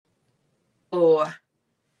Oh,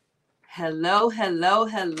 hello, hello,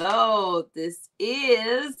 hello. This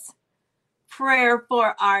is prayer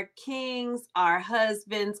for our kings, our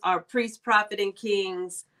husbands, our priests, prophet, and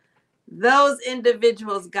kings. Those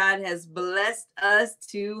individuals God has blessed us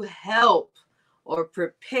to help or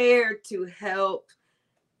prepare to help.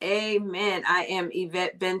 Amen. I am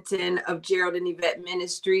Yvette Benton of Gerald and Yvette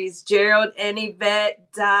Ministries,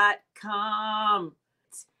 geraldandYvette.com.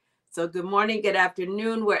 So good morning, good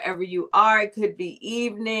afternoon, wherever you are. It could be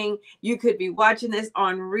evening. You could be watching this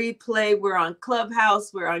on replay. We're on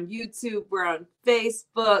Clubhouse. We're on YouTube. We're on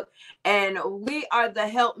Facebook. And we are the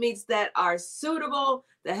helpmeets that are suitable,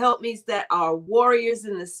 the helpmeets that are warriors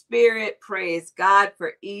in the spirit. Praise God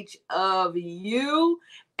for each of you.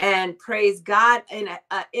 And praise God in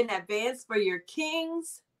advance for your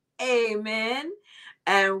kings. Amen.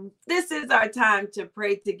 And this is our time to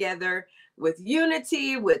pray together with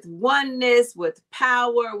unity, with oneness, with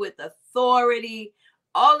power, with authority,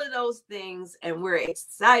 all of those things. And we're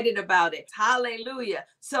excited about it. Hallelujah.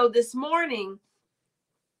 So this morning,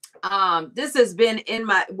 this has been in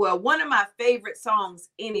one of my favorite songs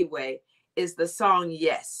anyway, is the song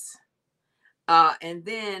Yes. And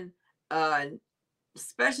then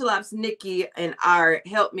Special Ops Nikki and our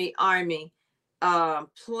Help Me Army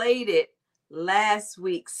played it last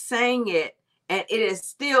week, sang it, and it has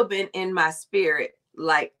still been in my spirit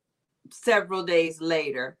like several days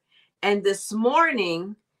later. And this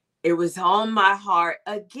morning, it was on my heart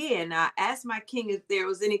again. I asked my king if there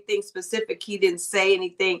was anything specific. He didn't say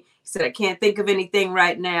anything. He said, I can't think of anything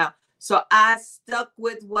right now. So I stuck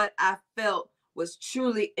with what I felt was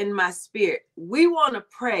truly in my spirit. We want to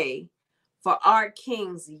pray for our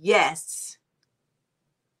king's yes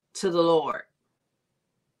to the Lord.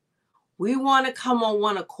 We want to come on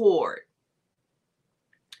one accord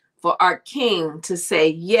for our king to say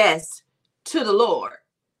yes to the Lord.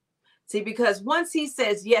 See, because once he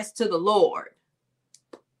says yes to the Lord,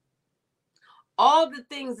 all the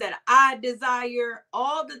things that I desire,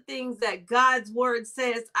 all the things that God's word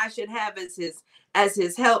says I should have as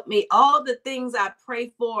his help me, all the things I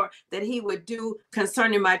pray for that he would do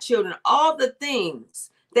concerning my children, all the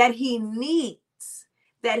things that he needs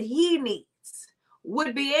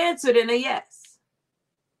would be answered in a yes.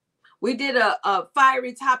 We did a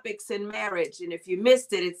fiery topics in marriage. And if you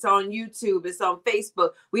missed it, it's on YouTube, it's on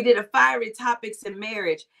Facebook. We did a fiery topics in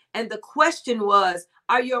marriage. And the question was,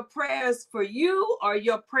 are your prayers for you or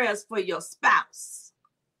your prayers for your spouse?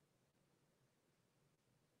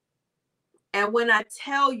 And when I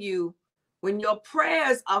tell you, when your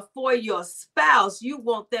prayers are for your spouse, you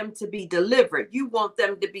want them to be delivered. You want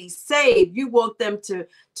them to be saved. You want them to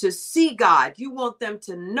see God. You want them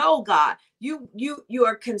to know God. You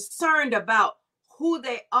are concerned about who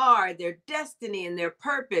they are, their destiny and their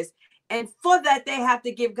purpose. And for that, they have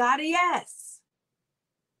to give God a yes.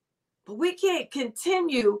 But we can't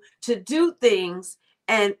continue to do things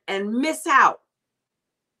and miss out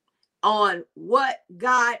on what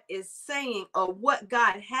God is saying or what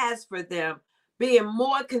God has for them, being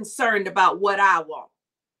more concerned about what I want.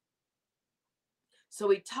 So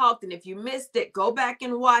we talked, and if you missed it, go back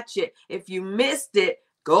and watch it. If you missed it,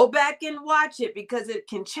 go back and watch it because it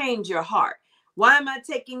can change your heart. Why am I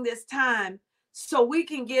taking this time? So we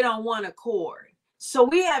can get on one accord. So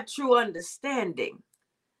we have true understanding.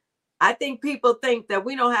 I think people think that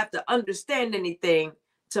we don't have to understand anything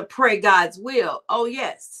to pray God's will. Oh,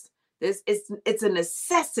 yes. It's a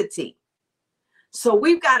necessity. So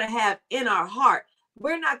we've got to have in our heart,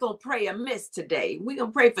 we're not going to pray amiss today. We're going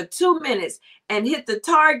to pray for 2 minutes and hit the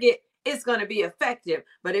target. It's going to be effective.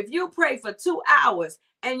 But if you pray for 2 hours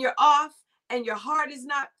and you're off and your heart is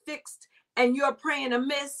not fixed and you're praying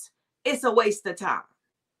amiss, it's a waste of time.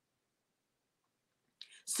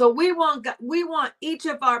 So we want each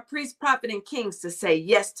of our priests, prophet, and kings to say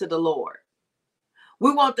yes to the Lord.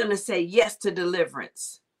 We want them to say yes to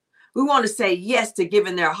deliverance. We want to say yes to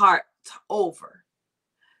giving their heart over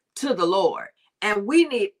to the Lord. And we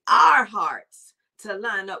need our hearts to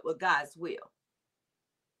line up with God's will.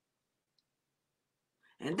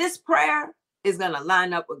 And this prayer is going to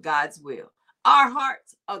line up with God's will. Our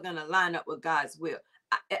hearts are going to line up with God's will.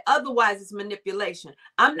 Otherwise, it's manipulation.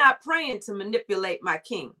 I'm not praying to manipulate my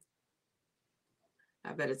king.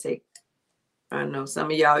 I better take, I know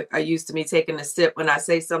some of y'all are used to me taking a sip when I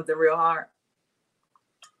say something real hard.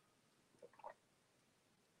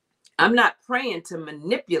 I'm not praying to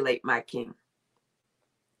manipulate my king.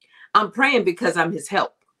 I'm praying because I'm his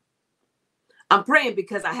help. I'm praying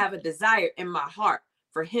because I have a desire in my heart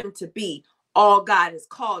for him to be all God has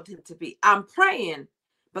called him to be. I'm praying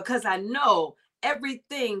because I know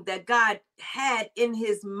everything that God had in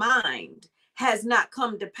his mind has not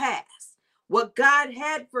come to pass. What God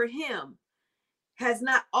had for him has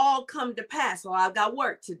not all come to pass. So I've got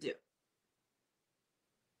work to do.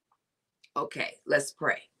 Okay, let's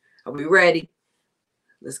pray. Are we ready?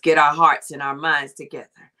 Let's get our hearts and our minds together.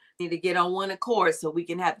 We need to get on one accord so we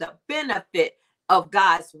can have the benefit of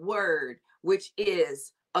God's word, which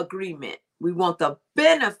is agreement. We want the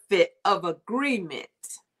benefit of agreement.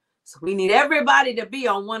 So we need everybody to be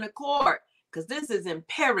on one accord, because this is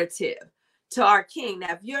imperative to our King.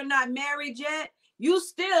 Now, if you're not married yet, you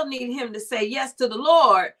still need him to say yes to the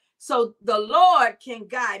Lord, so the Lord can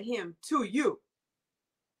guide him to you.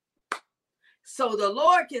 So the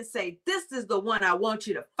Lord can say, this is the one I want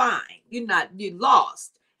you to find. You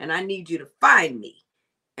lost, and I need you to find me.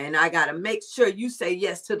 And I got to make sure you say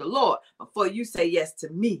yes to the Lord before you say yes to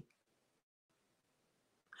me.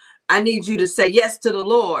 I need you to say yes to the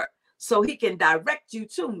Lord so he can direct you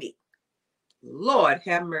to me. Lord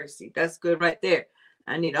have mercy. That's good right there.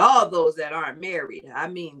 I need all those that aren't married. I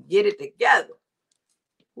mean, get it together.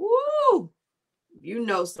 Woo! You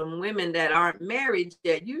know some women that aren't married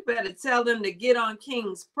yet. You better tell them to get on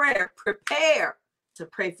King's Prayer. Prepare to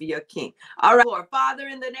pray for your king. All right, Lord, Father,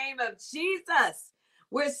 in the name of Jesus,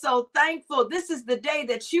 we're so thankful. This is the day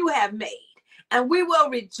that you have made, and we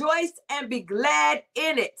will rejoice and be glad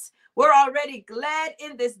in it. We're already glad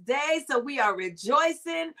in this day, so we are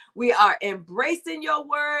rejoicing. We are embracing your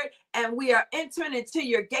word, and we are entering into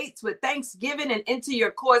your gates with thanksgiving and into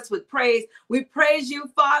your courts with praise. We praise you,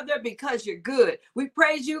 Father, because you're good. We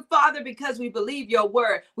praise you, Father, because we believe your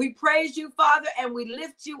word. We praise you, Father, and we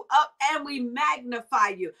lift you up and we magnify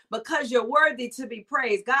you because you're worthy to be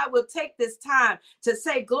praised. God, will take this time to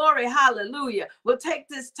say glory, hallelujah. We'll take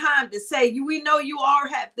this time to say, we know you all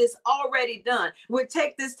have this already done. We'll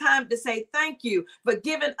take this time to say thank you for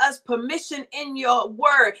giving us permission in your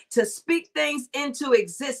word to speak things into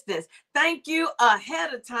existence. Thank you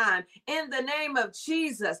ahead of time in the name of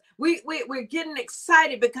Jesus. We're getting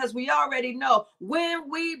excited because we already know when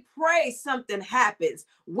we pray, something happens.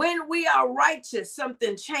 When we are righteous,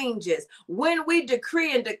 something changes. When we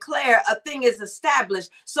decree and declare, a thing is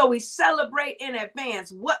established. So we celebrate in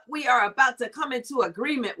advance. What we are about to come into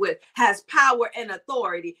agreement with has power and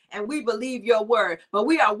authority, and we believe your word. But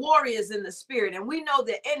we are warriors in the spirit, and we know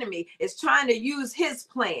the enemy is trying to use his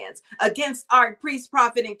plans against our priest,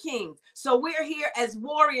 prophet, and kings. So we're here as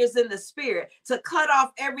warriors in the spirit to cut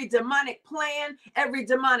off every demonic plan, every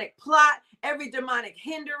demonic plot, every demonic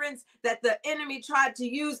hindrance that the enemy tried to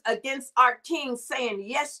use against our king, saying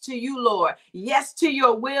yes to you, Lord, yes to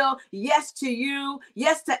your will, yes to you,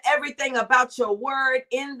 yes to everything about your word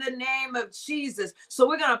in the name of Jesus. So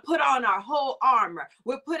we're going to put on our whole armor.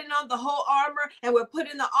 We're putting on the whole armor, and we're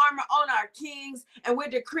putting the armor on our kings, and we're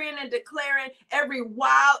decreeing and declaring every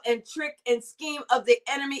wild and trick and scheme of the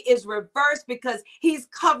enemy is reversed, because he's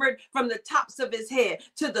covered from the tops of his head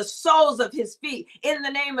to the soles of his feet in the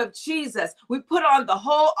name of Jesus. We put on the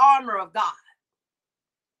whole armor of God.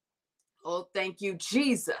 Oh, thank you,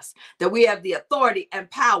 Jesus, that we have the authority and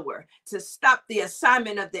power to stop the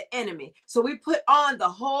assignment of the enemy. So we put on the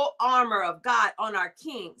whole armor of God on our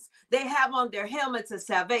kings. They have on their helmets of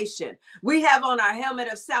salvation. We have on our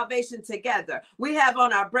helmet of salvation together. We have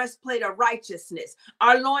on our breastplate of righteousness.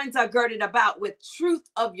 Our loins are girded about with truth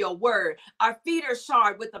of your word. Our feet are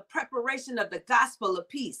shod with the preparation of the gospel of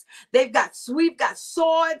peace. We've got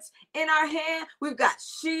swords in our hand. We've got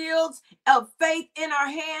shields of faith in our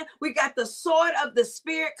hand. We got the sword of the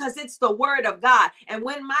spirit, because it's the word of God. And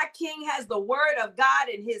when my king has the word of God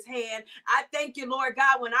in his hand, I thank you, Lord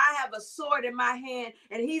God, when I have a sword in my hand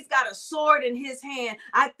and he's got a sword in his hand,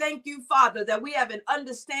 I thank you, Father, that we have an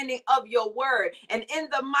understanding of your word. And in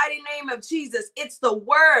the mighty name of Jesus, it's the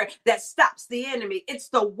word that stops the enemy. It's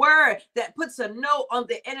the word that puts a no on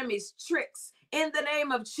the enemy's tricks. In the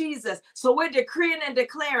name of Jesus. So we're decreeing and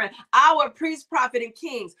declaring our priest, prophet, and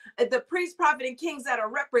kings, the priest, prophet, and kings that are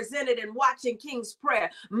represented in watching King's Prayer,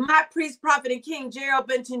 my priest, prophet, and king, Gerald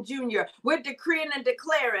Benton Jr., we're decreeing and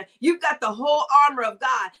declaring you've got the whole armor of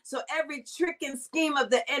God. So every trick and scheme of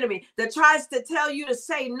the enemy that tries to tell you to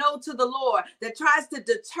say no to the Lord, that tries to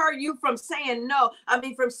deter you from saying no,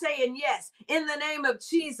 from saying yes, in the name of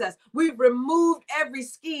Jesus, we've removed every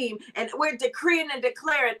scheme, and we're decreeing and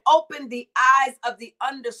declaring, open the eyes of the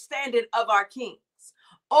understanding of our kings.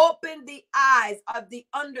 Open the eyes of the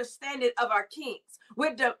understanding of our kings.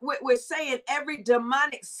 We're saying every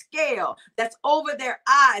demonic scale that's over their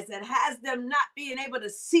eyes that has them not being able to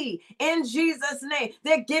see, in Jesus' name,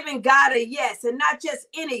 they're giving God a yes, and not just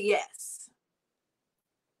any yes.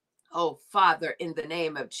 Oh, Father, in the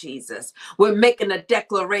name of Jesus, we're making a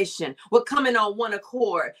declaration. We're coming on one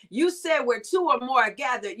accord. You said where two or more are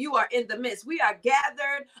gathered, you are in the midst. We are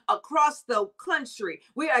gathered across the country.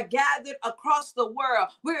 We are gathered across the world.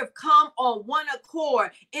 We have come on one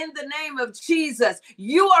accord in the name of Jesus.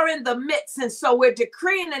 You are in the midst. And so we're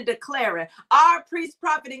decreeing and declaring our priest,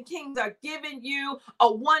 prophet, and kings are giving you a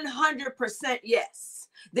 100% yes.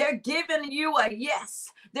 They're giving you a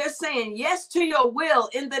yes. They're saying yes to your will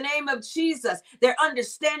in the name of Jesus. They're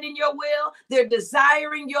understanding your will. They're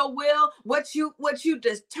desiring your will, what you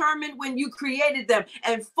determined when you created them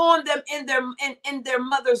and formed them in their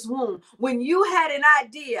mother's womb. When you had an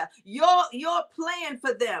idea, your plan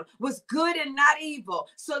for them was good and not evil.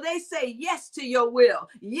 So they say yes to your will,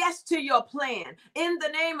 yes to your plan. In the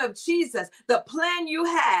name of Jesus, the plan you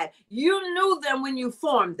had, you knew them when you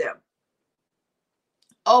formed them.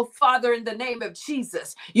 Oh, Father, in the name of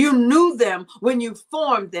Jesus, you knew them when you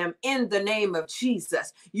formed them in the name of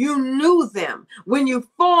Jesus. You knew them when you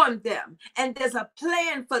formed them, and there's a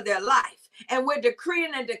plan for their life. And we're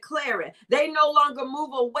decreeing and declaring they no longer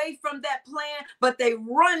move away from that plan, but they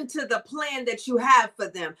run to the plan that you have for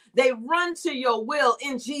them. They run to your will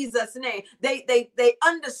in Jesus' name. They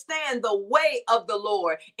understand the way of the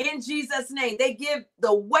Lord in Jesus' name. They give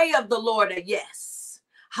the way of the Lord a yes.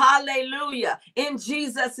 Hallelujah. In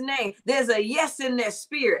Jesus' name, there's a yes in their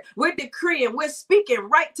spirit. We're decreeing, we're speaking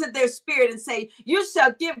right to their spirit and say, you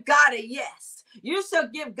shall give God a yes. You shall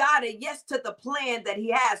give God a yes to the plan that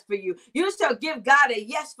he has for you. You shall give God a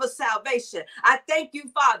yes for salvation. I thank you,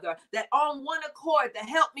 Father, that on one accord, the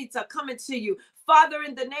helpmeets are coming to you. Father,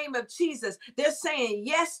 in the name of Jesus, they're saying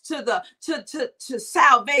yes to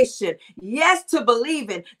salvation, yes to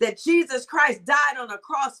believing that Jesus Christ died on a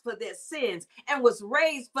cross for their sins and was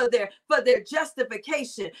raised for their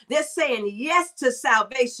justification. They're saying yes to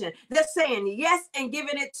salvation. They're saying yes and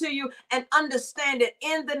giving it to you and understand it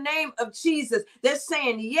in the name of Jesus. They're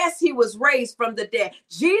saying yes, he was raised from the dead.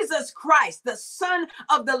 Jesus Christ, the Son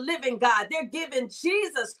of the living God, they're giving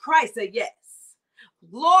Jesus Christ a yes.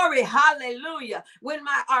 Glory, hallelujah. When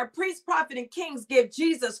our priest, prophet, and kings give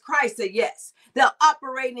Jesus Christ a yes, they'll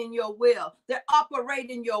operate in your will. They'll operate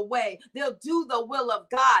in your way. They'll do the will of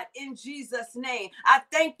God in Jesus' name. I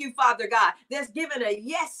thank you, Father God. There's given a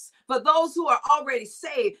yes for those who are already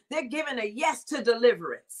saved. They're given a yes to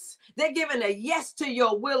deliverance. They're giving a yes to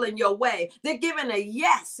your will and your way. They're giving a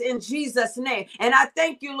yes in Jesus' name. And I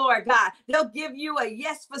thank you, Lord God. They'll give you a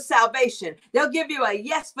yes for salvation. They'll give you a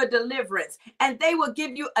yes for deliverance. And they will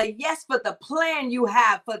give you a yes for the plan you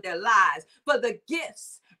have for their lives, for the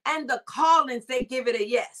gifts and the callings. They give it a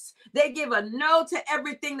yes. They give a no to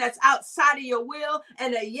everything that's outside of your will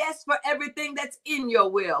and a yes for everything that's in your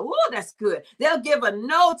will. Oh, that's good. They'll give a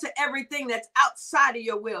no to everything that's outside of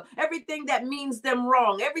your will, everything that means them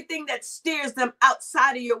wrong, everything that steers them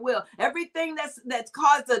outside of your will, everything that's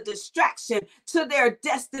caused a distraction to their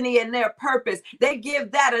destiny and their purpose. They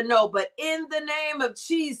give that a no. But in the name of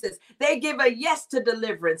Jesus, they give a yes to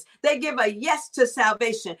deliverance. They give a yes to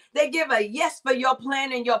salvation. They give a yes for your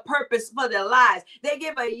plan and your purpose for their lives. They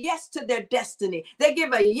give a yes to their destiny. They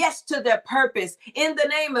give a yes to their purpose. In the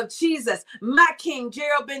name of Jesus, my King,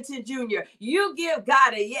 Gerald Benton Jr., you give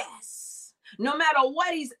God a yes. No matter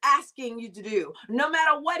what he's asking you to do, no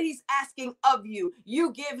matter what he's asking of you,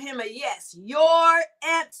 you give him a yes. Your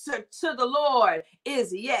answer to the Lord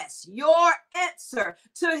is yes. Your answer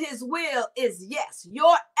to his will is yes.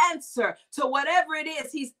 Your answer to whatever it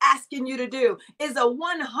is he's asking you to do is a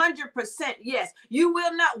 100% yes. You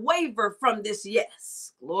will not waver from this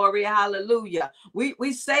yes. Glory, hallelujah.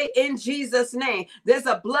 We say in Jesus' name, there's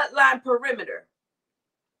a bloodline perimeter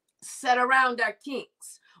set around our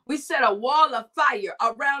kings. We set a wall of fire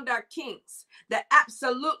around our kings that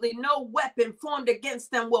absolutely no weapon formed against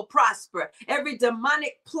them will prosper. Every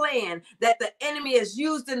demonic plan that the enemy has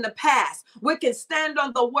used in the past, we can stand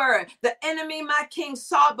on the word. The enemy my king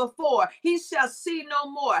saw before, he shall see no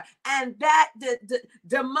more. And that the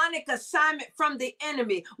demonic assignment from the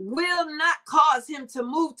enemy will not cause him to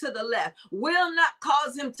move to the left, will not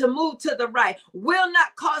cause him to move to the right, will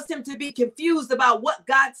not cause him to be confused about what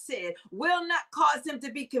God said, will not cause him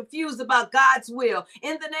to be confused about God's will.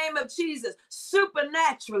 In the name of Jesus,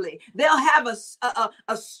 supernaturally, they'll have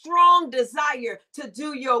a strong desire to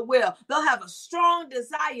do your will. They'll have a strong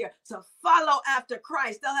desire to follow after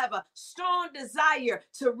Christ. They'll have a strong desire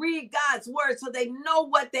to read God's word so they know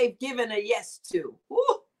what they've given a yes to.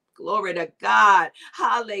 Ooh. Glory to God.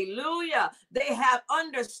 Hallelujah. They have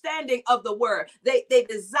understanding of the word. They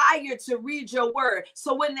desire to read your word.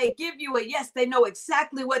 So when they give you a yes, they know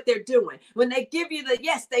exactly what they're doing. When they give you the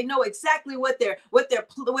yes, they know exactly what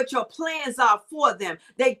your plans are for them.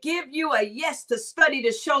 They give you a yes to study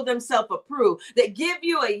to show themselves approved. They give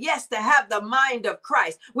you a yes to have the mind of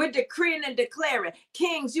Christ. We're decreeing and declaring,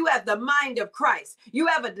 kings, you have the mind of Christ. You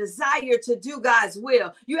have a desire to do God's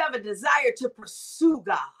will. You have a desire to pursue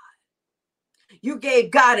God. You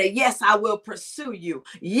gave God a yes, I will pursue you.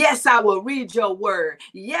 Yes, I will read your word.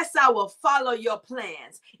 Yes, I will follow your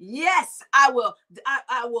plans. Yes, I will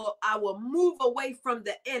move away from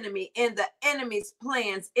the enemy and the enemy's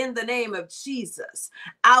plans in the name of Jesus.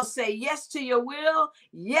 I'll say yes to your will,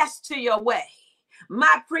 yes to your way.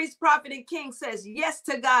 My priest, prophet, and king says yes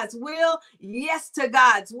to God's will, yes to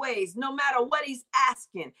God's ways. No matter what he's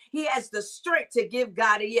asking, he has the strength to give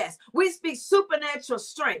God a yes. We speak supernatural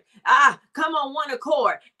strength. Come on one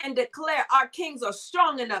accord and declare our kings are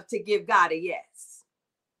strong enough to give God a yes.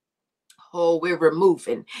 Oh, we're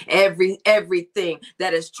removing everything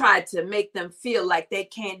that has tried to make them feel like they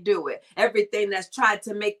can't do it. Everything that's tried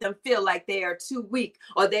to make them feel like they are too weak,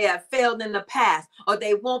 or they have failed in the past, or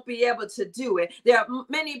they won't be able to do it. There are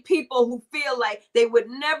many people who feel like they would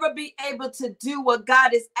never be able to do what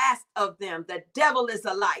God has asked of them. The devil is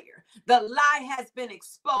a liar. The lie has been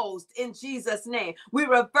exposed in Jesus' name. We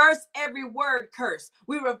reverse every word curse.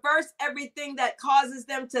 We reverse everything that causes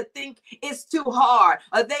them to think it's too hard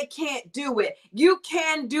or they can't do it. You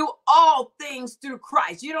can do all things through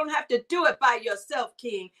Christ. You don't have to do it by yourself,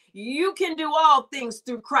 King. You can do all things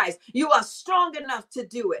through Christ. You are strong enough to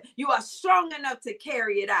do it. You are strong enough to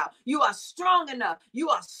carry it out. You are strong enough. You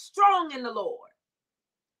are strong in the Lord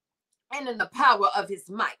and in the power of his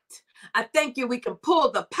might. I thank you. We can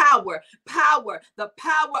pull the power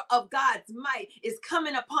of God's might is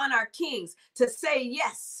coming upon our kings to say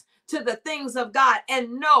yes to the things of God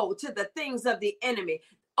and no to the things of the enemy.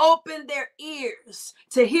 Open their ears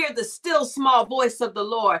to hear the still small voice of the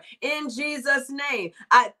Lord. In Jesus' name,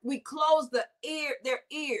 we close their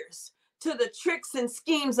ears to the tricks and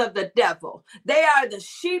schemes of the devil. They are the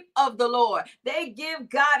sheep of the Lord. They give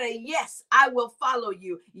God a yes, I will follow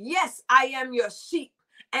you. Yes, I am your sheep,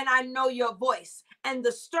 and I know your voice, and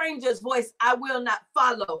the stranger's voice I will not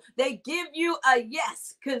follow. They give you a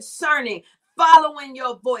yes concerning following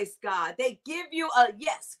your voice, God. They give you a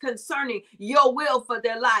yes concerning your will for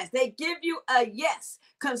their lives. They give you a yes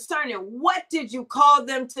concerning what did you call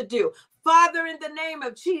them to do. Father, in the name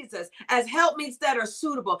of Jesus, as helpmeets that are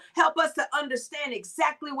suitable, help us to understand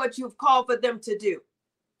exactly what you've called for them to do.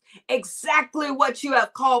 Exactly what you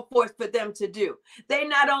have called forth for them to do. They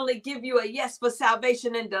not only give you a yes for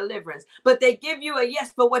salvation and deliverance, but they give you a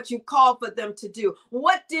yes for what you called for them to do.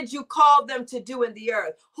 What did you call them to do in the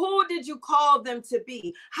earth? Who did you call them to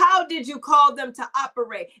be? How did you call them to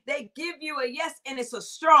operate? They give you a yes, and it's a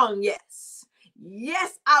strong yes.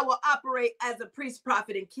 Yes, I will operate as a priest,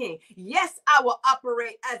 prophet, and king. Yes, I will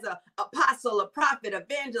operate as an apostle, a prophet,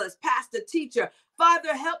 evangelist, pastor, teacher.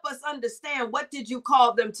 Father, help us understand, what did you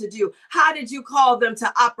call them to do? How did you call them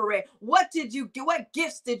to operate? What did you do? What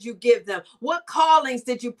gifts did you give them? What callings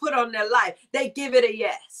did you put on their life? They give it a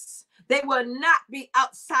yes. They will not be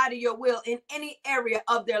outside of your will in any area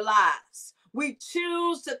of their lives. We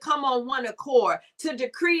choose to come on one accord to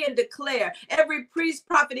decree and declare every priest,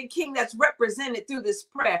 prophet, and king that's represented through this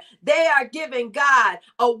prayer. They are giving God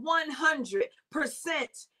a 100%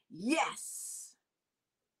 yes.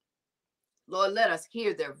 Lord, let us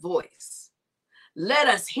hear their voice. Let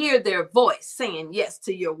us hear their voice saying yes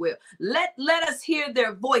to your will. Let us hear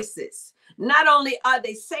their voices. Not only are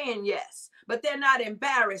they saying yes, but they're not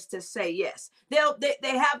embarrassed to say yes. They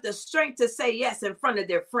have the strength to say yes in front of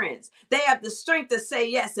their friends. They have the strength to say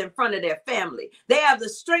yes in front of their family. They have the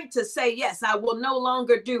strength to say yes, I will no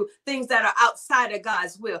longer do things that are outside of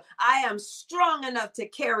God's will. I am strong enough to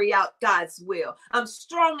carry out God's will. I'm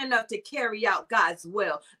strong enough to carry out God's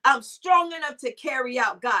will. I'm strong enough to carry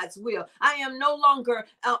out God's will. I am no longer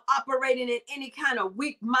operating in any kind of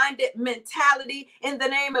weak-minded mentality. In the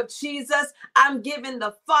name of Jesus, I'm giving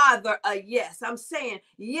the Father a yes. I'm saying,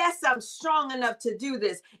 yes, I'm strong enough to do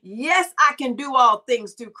this. Yes, I can do all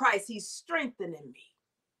things through Christ. He's strengthening me.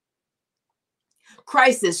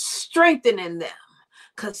 Christ is strengthening them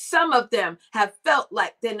because some of them have felt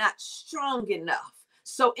like they're not strong enough.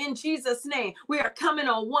 So in Jesus' name, we are coming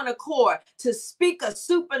on one accord to speak a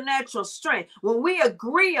supernatural strength. When we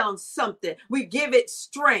agree on something, we give it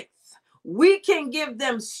strength. We can give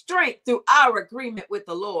them strength through our agreement with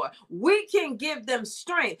the Lord. We can give them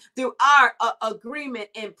strength through our agreement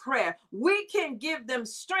in prayer. We can give them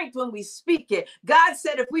strength when we speak it. God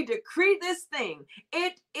said if we decree this thing,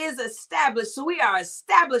 it is established. So we are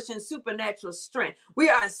establishing supernatural strength. We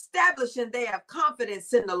are establishing they have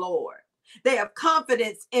confidence in the Lord. They have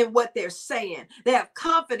confidence in what they're saying. They have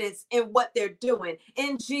confidence in what they're doing.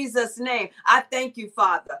 In Jesus' name, I thank you,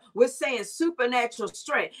 Father. We're saying supernatural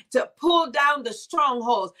strength to pull down the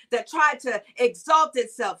strongholds that try to exalt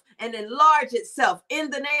itself and enlarge itself in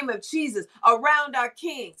the name of Jesus around our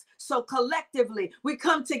kings. So collectively, we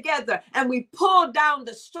come together and we pull down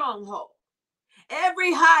the stronghold.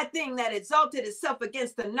 Every high thing that exalted itself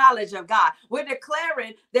against the knowledge of God, we're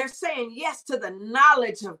declaring they're saying yes to the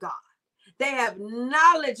knowledge of God. They have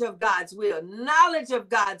knowledge of God's will, knowledge of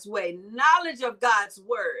God's way, knowledge of God's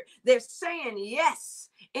word. They're saying yes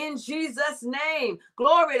in Jesus' name.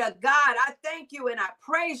 Glory to God. I thank you and I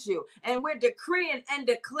praise you. And we're decreeing and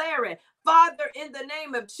declaring, Father, in the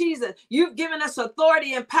name of Jesus, you've given us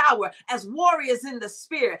authority and power as warriors in the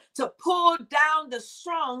spirit to pull down the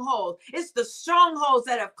strongholds. It's the strongholds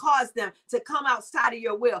that have caused them to come outside of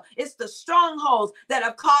your will. It's the strongholds that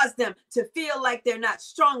have caused them to feel like they're not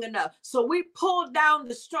strong enough. So we pull down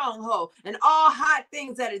the stronghold and all high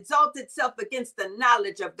things that exalt itself against the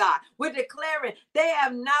knowledge of God. We're declaring they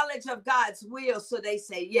have knowledge of God's will, so they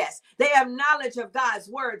say yes. They have knowledge of God's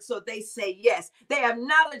word, so they say yes. They have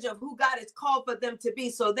knowledge of who God has called for them to be,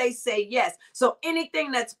 so they say yes. So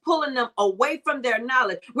anything that's pulling them away from their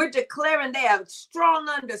knowledge, we're declaring they have strong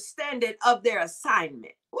understanding of their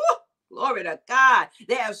assignment. Woo! Glory to God.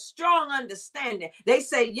 They have strong understanding. They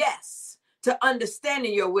say yes to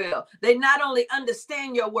understanding your will. They not only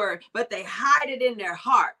understand your word, but they hide it in their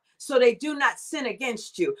heart so they do not sin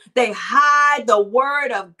against you. They hide the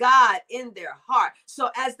word of God in their heart. So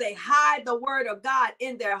as they hide the word of God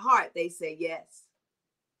in their heart, they say yes.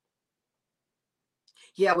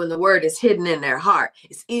 Yeah, when the word is hidden in their heart,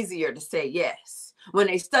 it's easier to say yes. When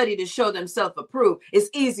they study to show themselves approved, it's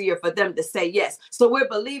easier for them to say yes. So we're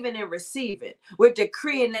believing and receiving. We're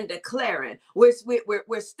decreeing and declaring. We're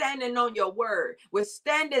standing on your word. We're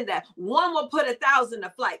standing that one will put 1,000 to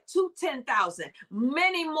flight, 2, 10,000.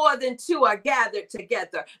 Many more than two are gathered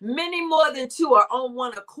together. Many more than two are on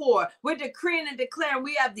one accord. We're decreeing and declaring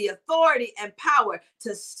we have the authority and power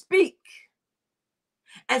to speak.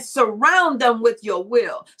 And surround them with your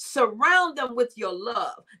will. Surround them with your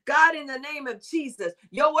love. God, in the name of Jesus,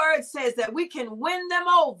 your word says that we can win them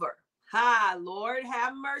over. Hi, Lord,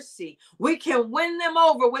 have mercy. We can win them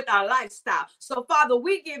over with our lifestyle. So, Father,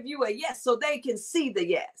 we give you a yes so they can see the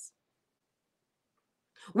yes.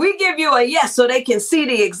 We give you a yes so they can see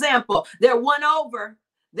the example. They're won over.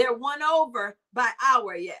 They're won over by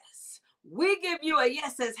our yes. We give you a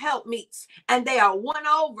yes as helpmeets, and they are won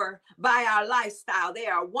over by our lifestyle. They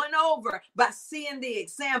are won over by seeing the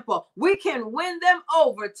example. We can win them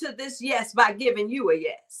over to this yes by giving you a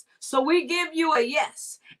yes. So we give you a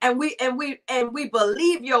yes, and we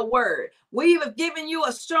believe your word. We have given you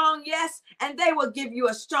a strong yes, and they will give you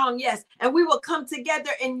a strong yes. And we will come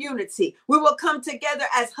together in unity. We will come together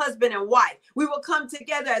as husband and wife. We will come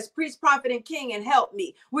together as priest, prophet, and king and help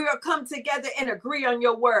me. We will come together and agree on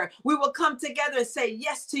your word. We will come together and say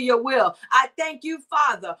yes to your will. I thank you,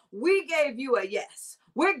 Father. We gave you a yes.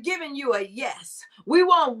 We're giving you a yes. We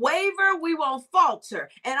won't waver. We won't falter.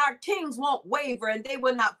 And our kings won't waver, and they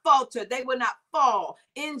will not falter. They will not fall.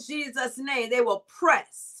 In Jesus' name, they will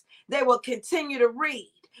press. They will continue to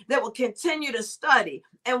read. They will continue to study.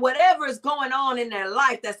 And whatever is going on in their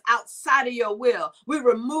life that's outside of your will, we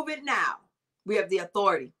remove it now. We have the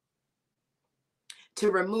authority to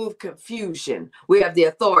remove confusion. We have the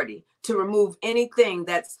authority to remove anything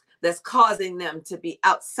that's causing them to be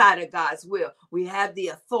outside of God's will. We have the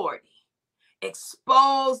authority.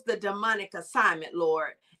 Expose the demonic assignment,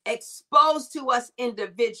 Lord. Expose to us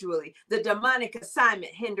individually the demonic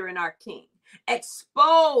assignment hindering our king.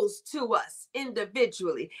 Expose to us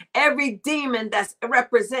individually every demon that's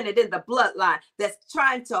represented in the bloodline that's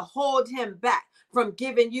trying to hold him back from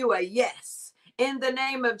giving you a yes. In the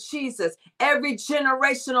name of Jesus, every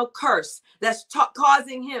generational curse that's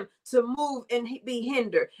causing him to move and be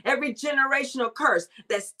hindered, every generational curse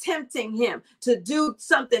that's tempting him to do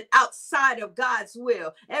something outside of God's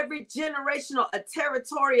will, every generational,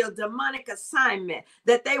 territorial, demonic assignment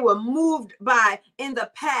that they were moved by in the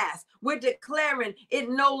past, we're declaring it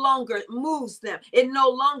no longer moves them. It no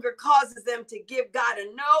longer causes them to give God a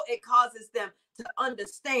no. It causes them to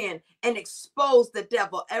understand and expose the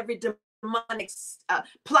devil. Every demonic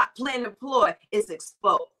plot, plan, and ploy is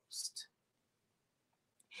exposed.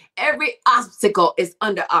 Every obstacle is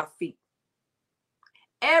under our feet.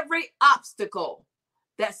 Every obstacle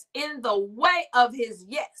that's in the way of his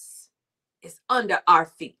yes is under our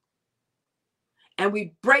feet. And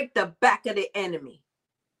we break the back of the enemy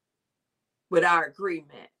with our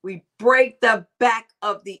agreement. We break the back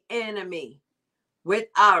of the enemy with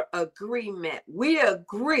our agreement. We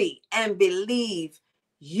agree and believe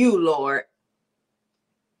you, Lord.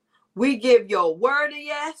 We give your word a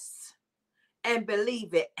yes and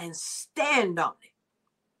believe it and stand on it.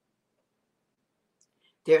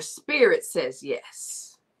 Their spirit says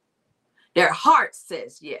yes. Their heart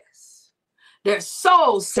says yes. Their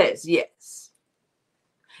soul says yes.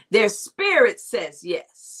 Their spirit says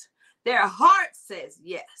yes. Their heart says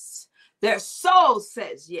yes. Their soul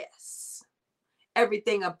says yes.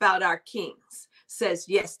 Everything about our kings says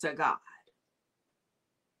yes to God.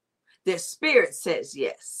 Their spirit says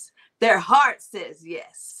yes. Their heart says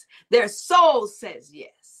yes. Their soul says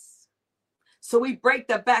yes. So we break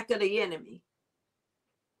the back of the enemy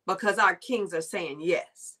because our kings are saying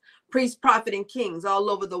yes. Priest, prophet, and kings all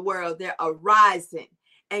over the world, they're arising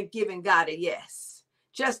and giving God a yes.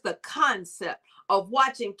 Just the concept of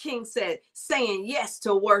watching kings saying yes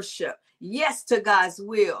to worship, yes to God's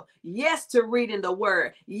will, yes to reading the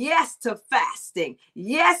word, yes to fasting,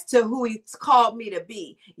 yes to who he's called me to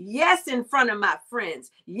be, yes in front of my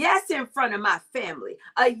friends, yes in front of my family,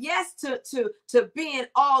 a yes to being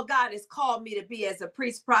all God has called me to be as a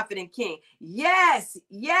priest, prophet, and king. Yes,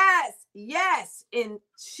 yes, yes, in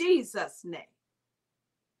Jesus' name.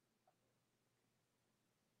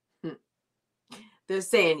 They're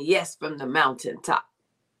saying yes from the mountaintop.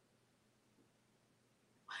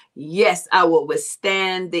 Yes, I will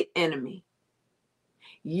withstand the enemy.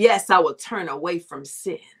 Yes, I will turn away from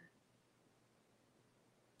sin.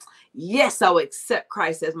 Yes, I will accept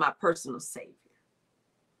Christ as my personal Savior.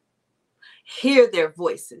 Hear their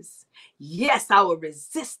voices. Yes, I will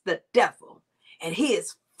resist the devil, and he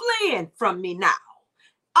is fleeing from me now.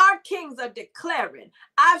 Our kings are declaring,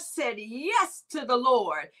 I've said yes to the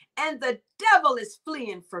Lord, and the devil is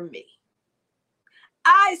fleeing from me.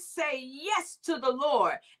 I say yes to the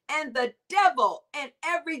Lord, and the devil and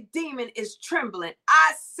every demon is trembling.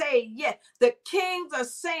 I say yes. The kings are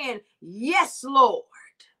saying, yes, Lord.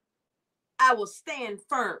 I will stand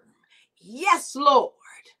firm. Yes, Lord.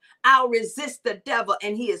 I'll resist the devil,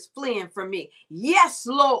 and he is fleeing from me. Yes,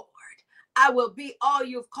 Lord. I will be all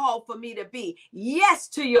you've called for me to be. Yes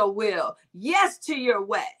to your will. Yes to your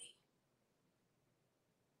way.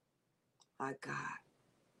 My God.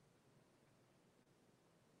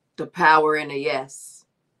 The power in a yes.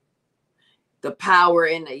 The power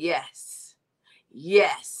in a yes.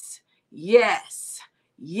 Yes. Yes.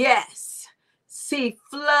 Yes. See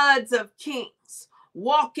floods of kings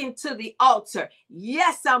walking to the altar.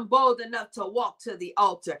 Yes, I'm bold enough to walk to the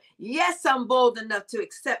altar. Yes, I'm bold enough to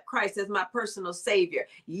accept Christ as my personal Savior.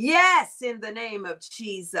 Yes, in the name of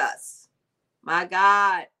Jesus. My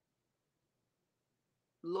God.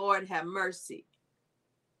 Lord, have mercy.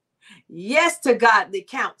 Yes to godly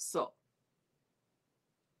counsel.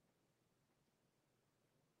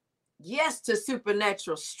 Yes to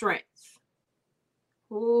supernatural strength.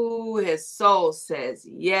 Ooh, his soul says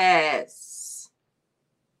yes.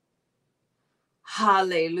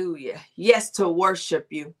 Hallelujah. Yes to worship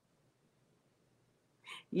you.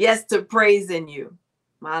 Yes to praising you,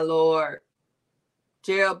 my Lord.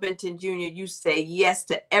 Gerald Benton Jr., you say yes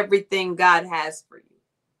to everything God has for you.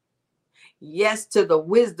 Yes to the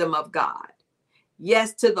wisdom of God.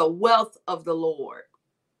 Yes to the wealth of the Lord.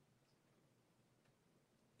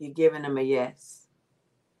 You're giving him a yes.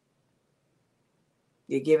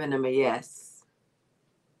 You're giving them a yes.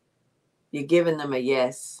 You're giving them a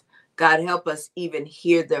yes. God, help us even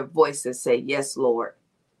hear their voices say, yes, Lord.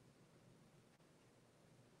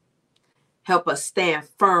 Help us stand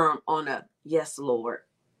firm on a yes, Lord.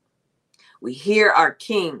 We hear our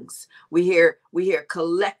kings. We hear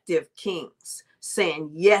collective kings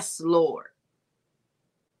saying, yes, Lord.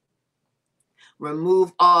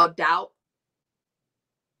 Remove all doubt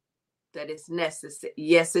that it's necessary.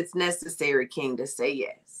 Yes, it's necessary, King, to say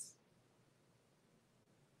yes.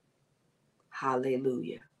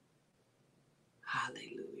 Hallelujah.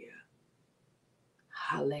 Hallelujah.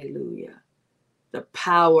 Hallelujah. The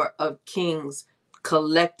power of kings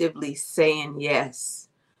collectively saying yes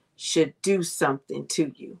should do something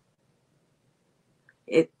to you.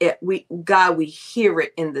 God, we hear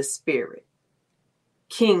it in the spirit.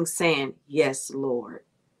 Kings saying, yes, Lord.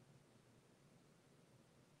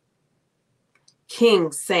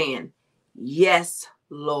 Kings saying, yes,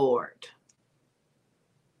 Lord.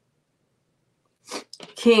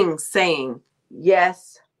 Kings saying,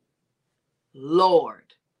 yes,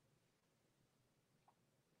 Lord.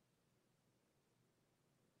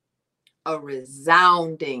 A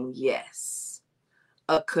resounding yes.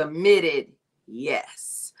 A committed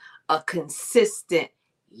yes. A consistent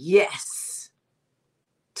yes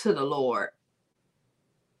to the Lord.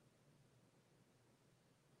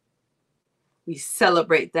 We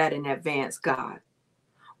celebrate that in advance, God.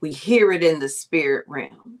 We hear it in the spirit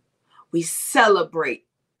realm. We celebrate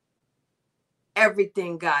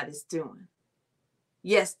everything God is doing.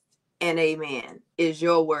 Yes and amen is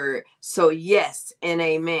your word. So yes and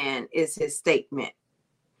amen is his statement.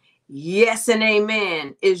 Yes and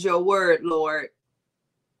amen is your word, Lord.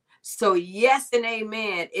 So yes and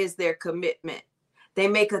amen is their commitment. They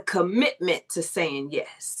make a commitment to saying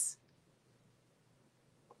yes.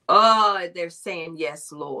 Oh, they're saying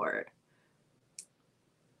yes, Lord.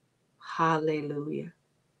 Hallelujah.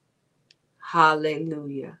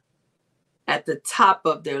 Hallelujah. At the top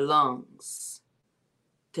of their lungs,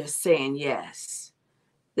 they're saying yes.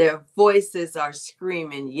 Their voices are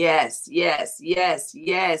screaming, yes, yes, yes,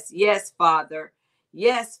 yes, yes, Father.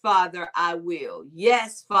 Yes, Father, I will.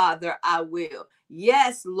 Yes, Father, I will.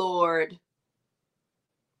 Yes, Lord.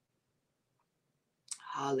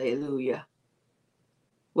 Hallelujah.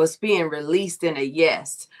 What's being released in a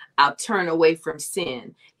yes. I'll turn away from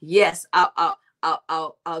sin. Yes, I'll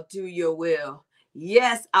do your will.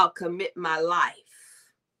 Yes, I'll commit my life.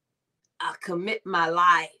 I'll commit my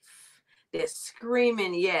life. They're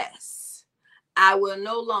screaming yes. I will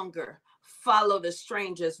no longer follow the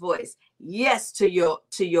stranger's voice. Yes to your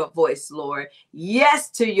voice, Lord. Yes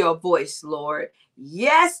to your voice, Lord.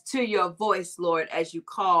 Yes to your voice, Lord, as you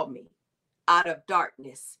call me out of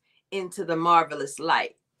darkness into the marvelous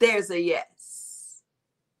light. There's a yes.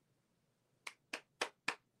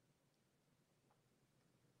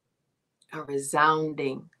 A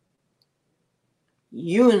resounding,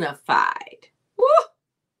 unified,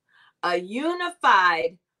 a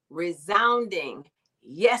unified, resounding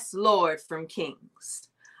yes, Lord, from Kings.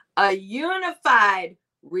 A unified,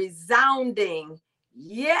 resounding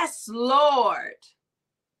yes, Lord.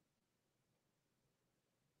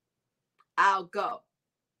 I'll go.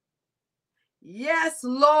 Yes,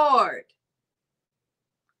 Lord.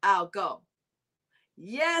 I'll go.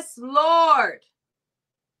 Yes, Lord,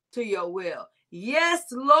 to your will. Yes,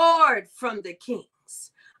 Lord, from the Kings.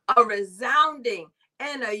 A resounding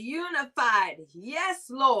and a unified yes,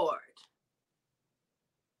 Lord.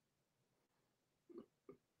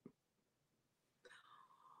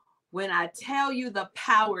 When I tell you the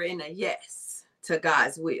power in a yes to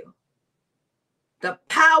God's will, the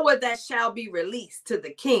power that shall be released to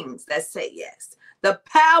the kings that say yes, the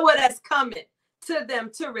power that's coming to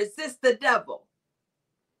them to resist the devil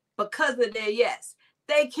because of their yes,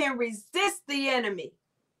 they can resist the enemy.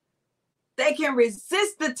 They can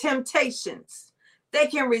resist the temptations. They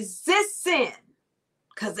can resist sin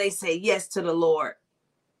because they say yes to the Lord.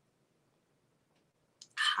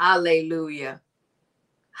 Hallelujah.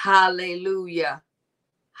 Hallelujah.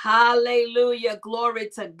 Hallelujah. Glory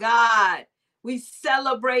to God. We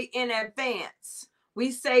celebrate in advance.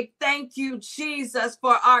 We say thank you, Jesus,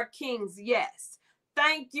 for our King's yes.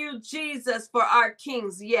 Thank you, Jesus, for our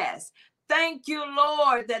King's yes. Thank you,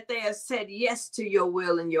 Lord, that they have said yes to your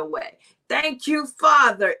will and your way. Thank you,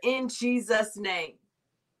 Father, in Jesus' name.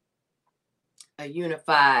 A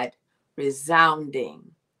unified, resounding,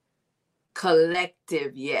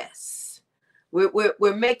 collective yes.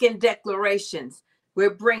 We're making declarations.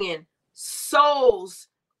 We're bringing souls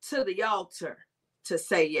to the altar to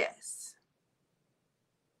say yes.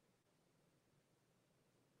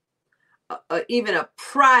 Even a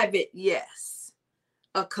private yes,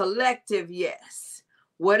 a collective yes,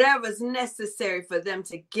 whatever's necessary for them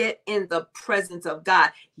to get in the presence of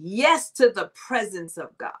God. Yes to the presence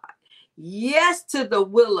of God. Yes to the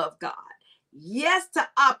will of God. Yes to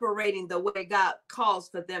operating the way God calls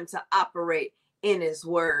for them to operate in his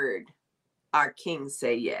word. Our kings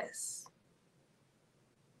say yes.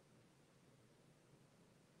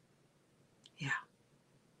 Yeah.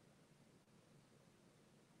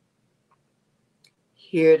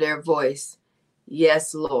 Hear their voice.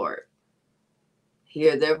 Yes, Lord.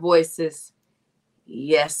 Hear their voices.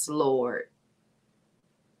 Yes, Lord.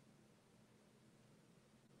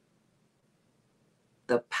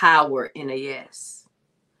 The power in a yes.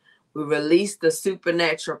 We release the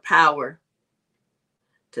supernatural power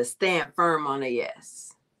to stand firm on a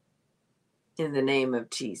yes. In the name of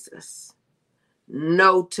Jesus.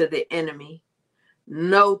 No to the enemy.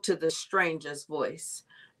 No to the stranger's voice.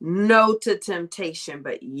 No to temptation,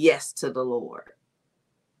 but yes to the Lord.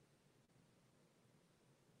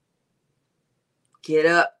 Get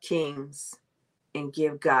up, kings, and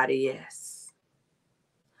give God a yes.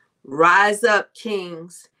 Rise up,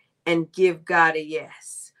 kings, and give God a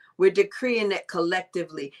yes. We're decreeing it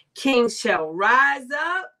collectively. Kings shall rise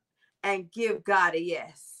up and give God a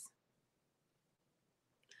yes.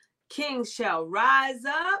 Kings shall rise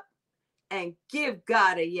up and give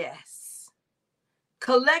God a yes.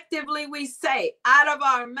 Collectively, we say out of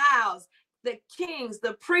our mouths, the kings,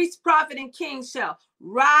 the priest, prophet, and king shall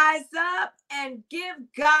rise up and give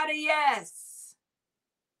God a yes.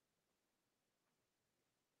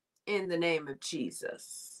 In the name of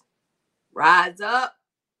Jesus. Rise up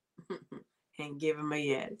and give him a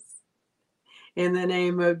yes. In the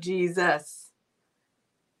name of Jesus.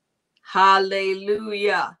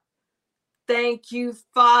 Hallelujah. Thank you,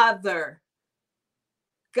 Father.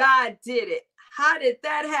 God did it. How did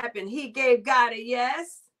that happen? He gave God a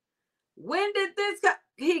yes. When did this go?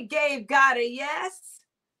 He gave God a yes.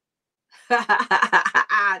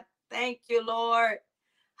 Thank you, Lord.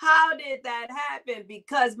 How did that happen?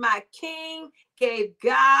 Because my king gave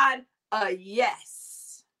God a yes.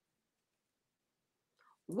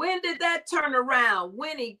 When did that turn around?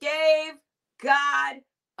 When he gave God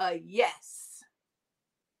a yes.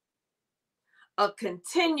 A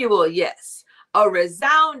continual yes. A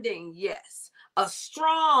resounding yes. A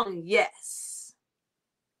strong yes.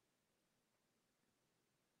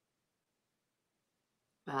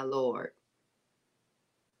 My Lord.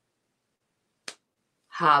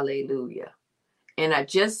 Hallelujah. And I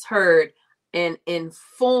just heard an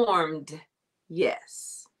informed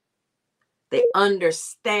yes. They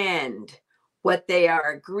understand what they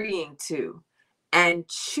are agreeing to and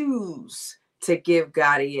choose to give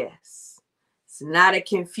God a yes. It's not a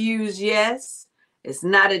confused yes. It's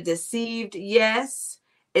not a deceived yes.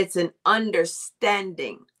 It's an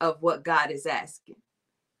understanding of what God is asking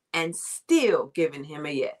and still giving him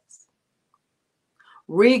a yes.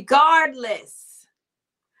 Regardless.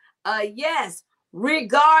 A yes,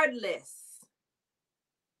 regardless.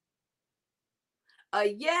 A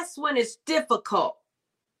yes when it's difficult.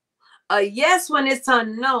 A yes when it's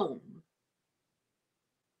unknown.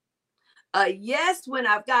 A yes when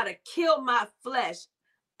I've got to kill my flesh.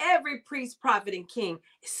 Every priest, prophet, and king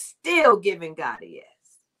is still giving God a yes.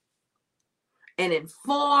 An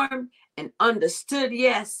informed and understood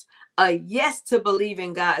yes. A yes to believe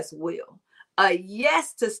in God's will. A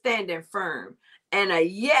yes to standing firm. And a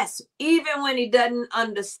yes even when he doesn't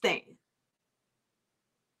understand.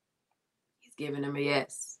 He's giving him a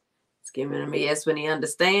yes. He's giving him a yes when he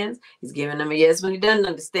understands. He's giving him a yes when he doesn't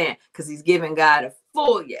understand. Because he's giving God a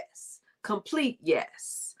full yes. Complete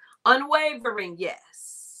yes. Unwavering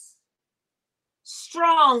yes.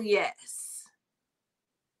 Strong yes.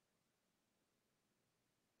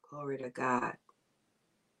 Glory to God.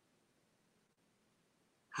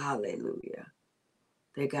 Hallelujah.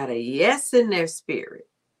 They got a yes in their spirit.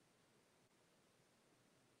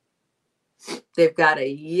 They've got a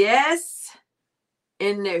yes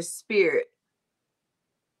in their spirit.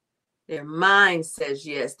 Their mind says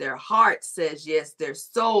yes. Their heart says yes. Their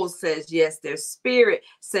soul says yes. Their spirit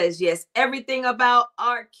says yes. Everything about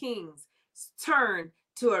our kings turn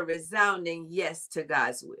to a resounding yes to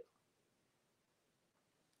God's will.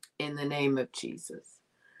 In the name of Jesus.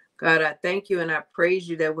 God, I thank you and I praise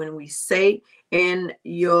you that when we say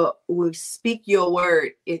we speak your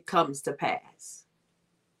word, it comes to pass.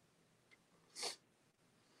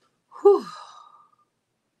 Whew.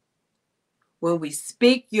 When we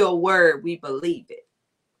speak your word, we believe it.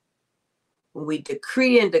 When we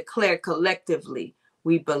decree and declare collectively,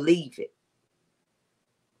 we believe it.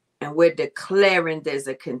 And we're declaring there's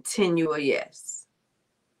a continual yes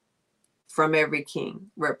from every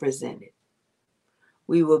king represented.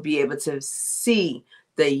 We will be able to see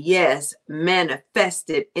the yes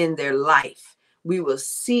manifested in their life. We will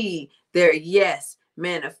see their yes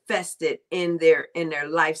manifested in their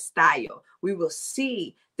lifestyle. We will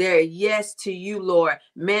see their yes to you, Lord,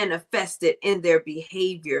 manifested in their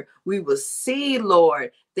behavior. We will see,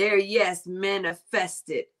 Lord, their yes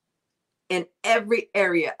manifested in every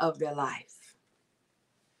area of their life.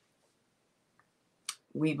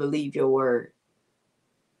 We believe your word.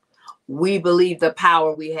 We believe the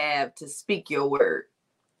power we have to speak your word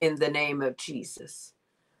in the name of Jesus.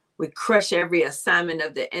 We crush every assignment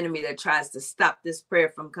of the enemy that tries to stop this prayer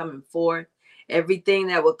from coming forth. Everything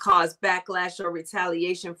that would cause backlash or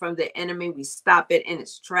retaliation from the enemy, we stop it in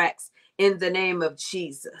its tracks in the name of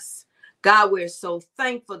Jesus. God, we're so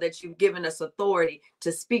thankful that you've given us authority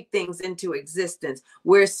to speak things into existence.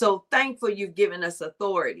 We're so thankful you've given us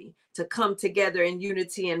authority to come together in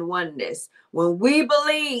unity and oneness. When we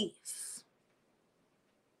believe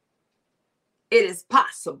it is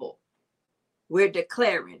possible, we're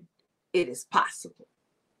declaring it is possible.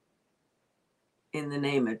 In the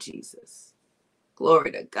name of Jesus.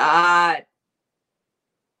 Glory to God.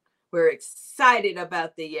 We're excited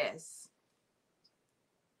about the yes.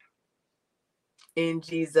 In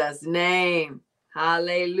Jesus' name.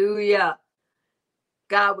 Hallelujah.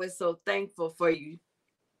 God, we're so thankful for you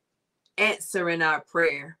answering our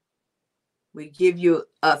prayer. We give you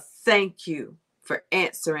a thank you for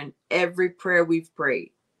answering every prayer we've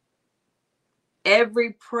prayed.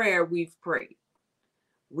 Every prayer we've prayed.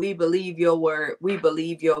 We believe your word. We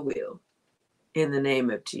believe your will. In the name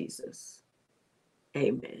of Jesus.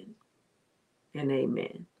 Amen and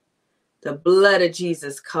amen. The blood of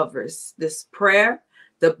Jesus covers this prayer.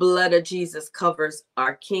 The blood of Jesus covers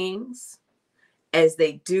our kings as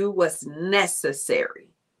they do what's necessary.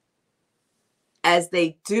 As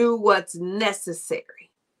they do what's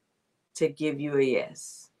necessary to give you a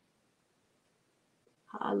yes.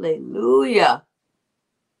 Hallelujah.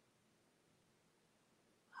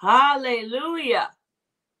 Hallelujah.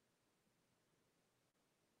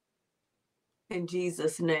 In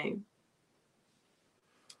Jesus' name.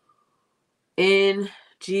 In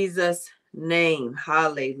Jesus' name.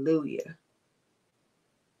 Hallelujah.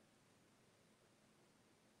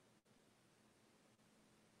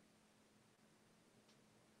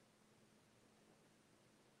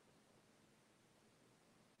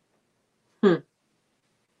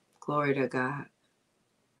 Glory to God.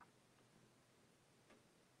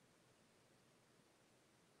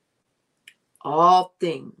 All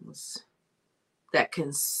things that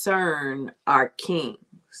concern our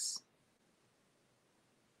kings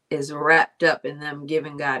is wrapped up in them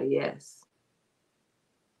giving God a yes.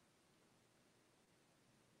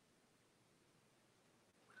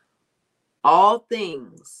 All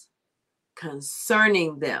things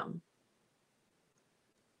concerning them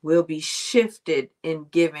will be shifted in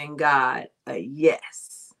giving God a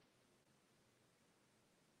yes.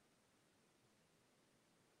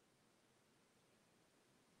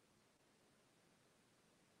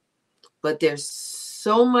 But there's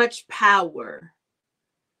so much power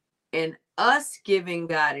in us giving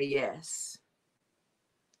God a yes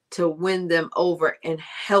to win them over and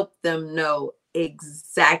help them know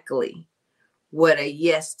exactly what a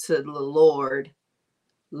yes to the Lord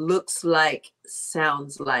looks like,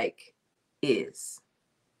 sounds like, is.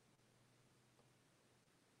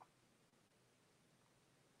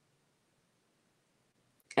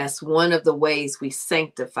 That's one of the ways we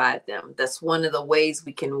sanctify them. That's one of the ways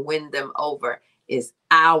we can win them over is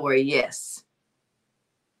our yes.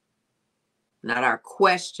 Not our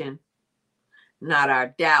question, not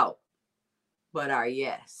our doubt, but our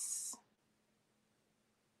yes.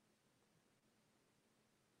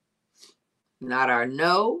 Not our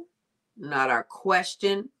no, not our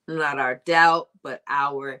question, not our doubt, but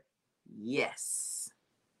our yes.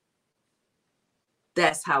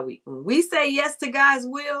 That's how when we say yes to God's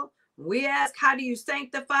will, we ask, how do you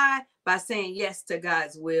sanctify? By saying yes to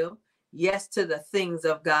God's will, yes to the things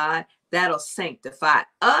of God. That'll sanctify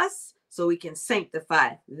us so we can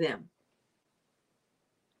sanctify them.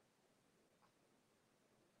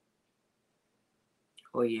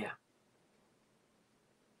 Oh yeah.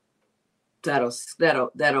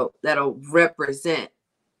 That'll represent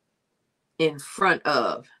in front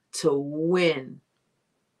of to win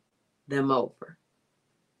them over.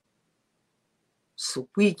 So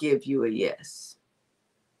we give you a yes.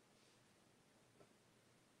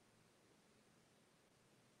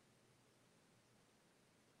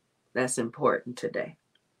 That's important today.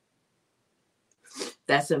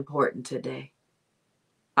 That's important today.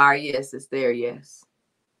 Our yes is their yes.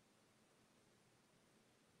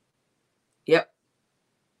 Yep.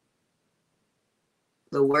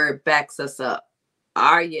 The word backs us up.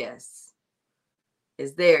 Our yes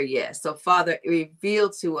is their yes. So, Father, reveal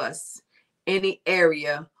to us any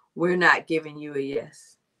area we're not giving you a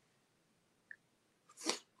yes.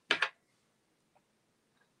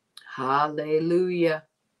 Hallelujah.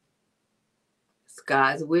 It's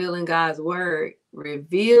God's will and God's word.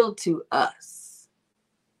 Reveal to us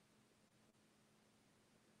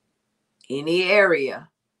any area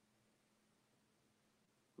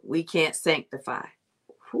we can't sanctify.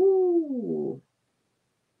 Whew.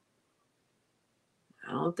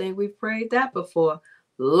 I don't think we've prayed that before.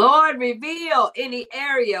 Lord, reveal any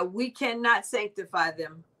area we cannot sanctify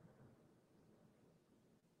them.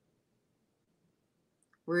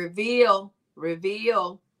 Reveal,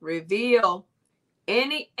 reveal, reveal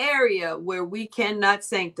any area where we cannot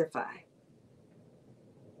sanctify.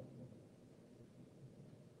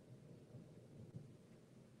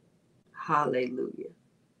 Hallelujah.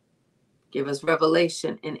 Give us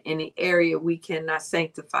revelation in any area we cannot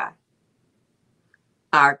sanctify.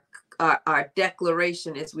 Our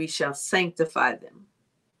declaration is we shall sanctify them.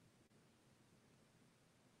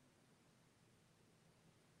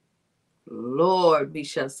 Lord, we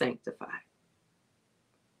shall sanctify.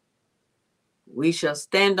 We shall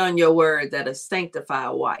stand on your word that a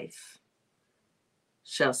sanctified wife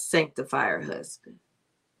shall sanctify her husband.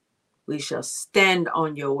 We shall stand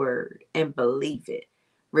on your word and believe it.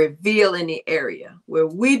 Reveal any area where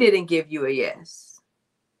we didn't give you a yes.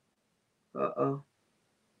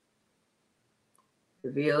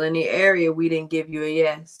 Reveal any area we didn't give you a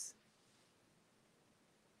yes.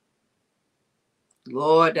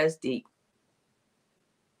 Lord, that's deep.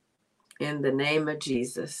 In the name of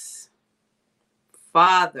Jesus.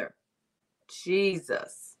 Father,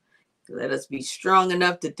 Jesus, let us be strong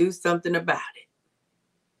enough to do something about it.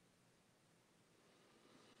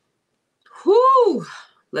 Whew.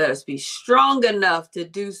 Let us be strong enough to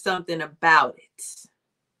do something about it.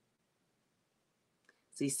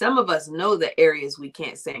 See, some of us know the areas we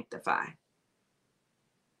can't sanctify.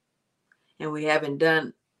 And we haven't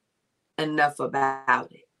done enough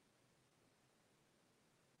about it.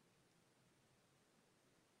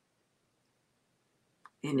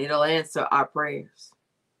 And it'll answer our prayers.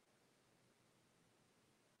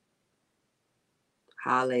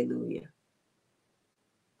 Hallelujah.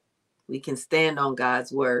 We can stand on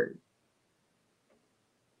God's word.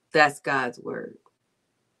 That's God's word.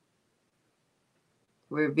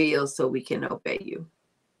 Reveal so we can obey you.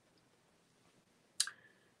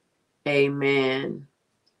 Amen.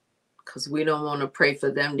 Because we don't want to pray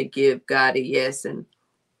for them to give God a yes, and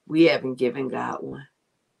we haven't given God one.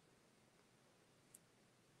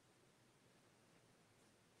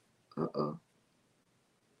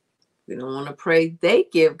 We don't want to pray they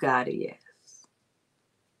give God a yes.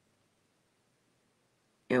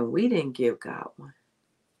 And we didn't give God one.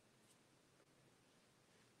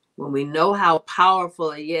 When we know how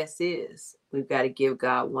powerful a yes is, we've got to give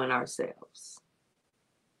God one ourselves.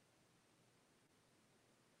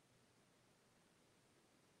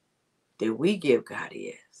 Did we give God a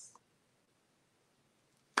yes?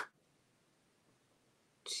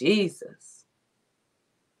 Jesus.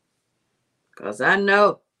 Because I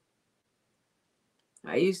know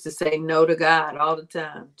I used to say no to God all the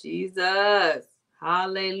time. Jesus.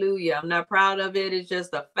 Hallelujah. I'm not proud of it. It's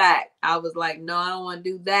just a fact. I was like, no, I don't want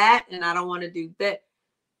to do that. And I don't want to do that.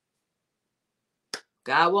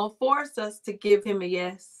 God won't force us to give him a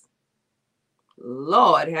yes.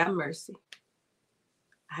 Lord, have mercy.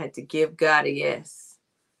 I had to give God a yes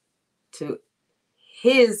to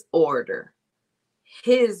his order,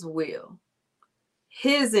 his will,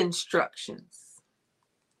 his instructions.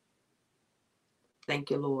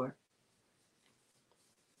 Thank you, Lord.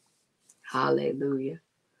 Hallelujah.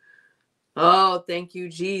 Oh, thank you,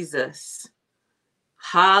 Jesus.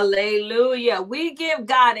 Hallelujah. We give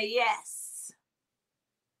God a yes.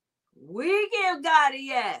 We give God a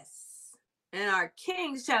yes. And our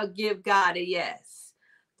kings shall give God a yes.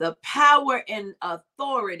 The power and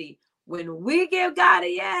authority when we give God a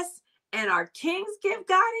yes and our kings give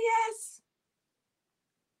God a yes.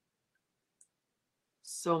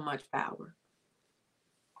 So much power.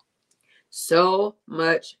 So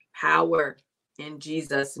much power in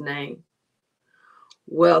Jesus' name.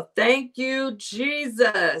 Well, thank you,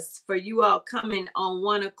 Jesus, for you all coming on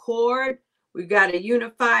one accord. We got a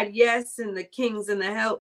unified yes in the Kings and the Help